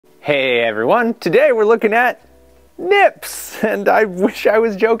Hey everyone, today we're looking at NIPS, and I wish I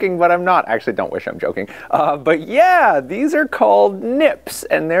was joking, but I'm not. Actually, don't wish I'm joking. But yeah, these are called NIPS,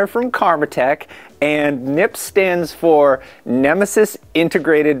 and they're from Carmatech, and NIPS stands for Nemesis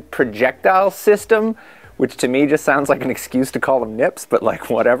Integrated Projectile System, which to me just sounds like an excuse to call them NIPS, but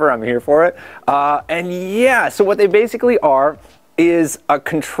like whatever, I'm here for it. And yeah, so what they basically are is a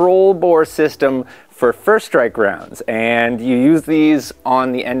control bore system for first strike rounds, and you use these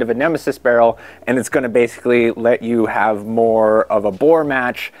on the end of a Nemesis barrel, and it's going to basically let you have more of a bore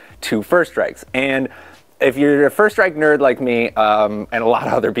match to first strikes. And if you're a first strike nerd like me, and a lot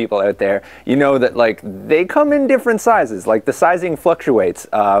of other people out there, you know that like they come in different sizes. Like the sizing fluctuates,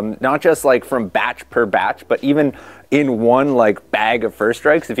 not just like from batch per batch, but even in one like bag of first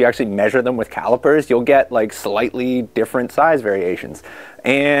strikes, if you actually measure them with calipers, you'll get like slightly different size variations.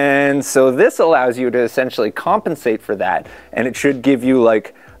 And so this allows you to essentially compensate for that, and it should give you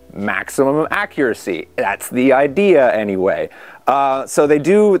like maximum accuracy. That's the idea anyway. So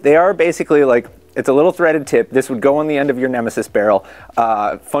they are basically like, it's a little threaded tip. This would go on the end of your Nemesis barrel.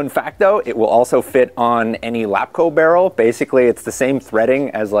 Fun fact though, it will also fit on any Lapco barrel. Basically, it's the same threading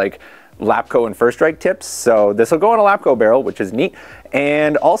as like Lapco and first strike tips. So this will go on a Lapco barrel, which is neat.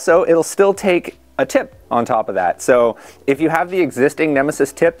 And also it'll still take a tip on top of that. So if you have the existing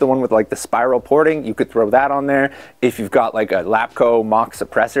Nemesis tip, the one with like the spiral porting, you could throw that on there. If you've got like a Lapco mock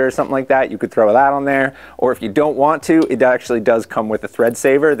suppressor or something like that, you could throw that on there. Or if you don't want to, it actually does come with a thread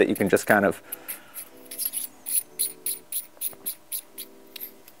saver that you can just kind of,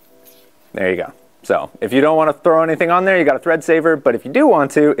 there you go. So if you don't want to throw anything on there, you got a thread saver, but if you do want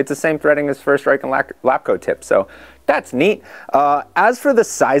to, it's the same threading as first strike and Lapco tip. So that's neat. As for the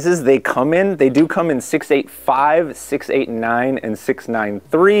sizes they come in, they do come in 685, 689, and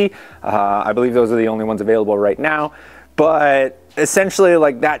 693. I believe those are the only ones available right now. But essentially,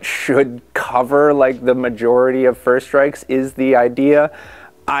 like, that should cover like the majority of first strikes is the idea.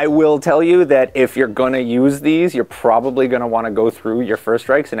 I will tell you that if you're going to use these, you're probably going to want to go through your first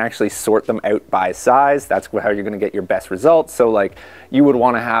strikes and actually sort them out by size. That's how you're going to get your best results. So like you would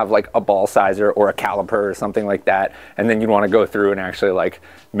want to have like a ball sizer or a caliper or something like that, and then you'd want to go through and actually like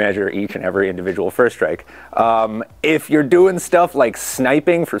measure each and every individual first strike. If you're doing stuff like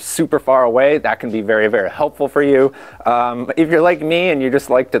sniping for super far away, that can be very, very helpful for you. If you're like me and you just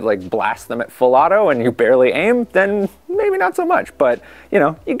like to like blast them at full auto and you barely aim, then maybe not so much, but you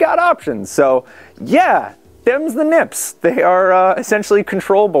know, you got options. So yeah, them's the NIPS. They are essentially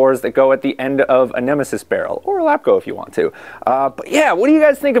control bores that go at the end of a Nemesis barrel, or a Lapco if you want to. But yeah, what do you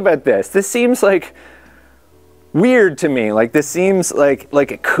guys think about this? This seems like weird to me. Like this seems like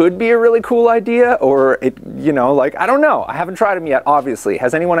it could be a really cool idea, or it, you know, like I don't know. I haven't tried them yet, obviously.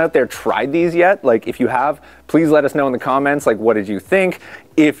 Has anyone out there tried these yet? Like if you have, please let us know in the comments, like what did you think?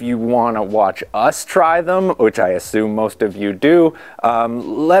 If you want to watch us try them, which I assume most of you do,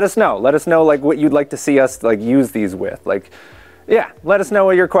 let us know. Let us know like what you'd like to see us like use these with. Like, yeah, let us know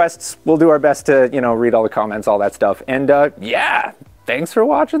what your requests. We'll do our best to, you know, read all the comments, all that stuff. And yeah, thanks for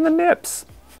watching the NIPS.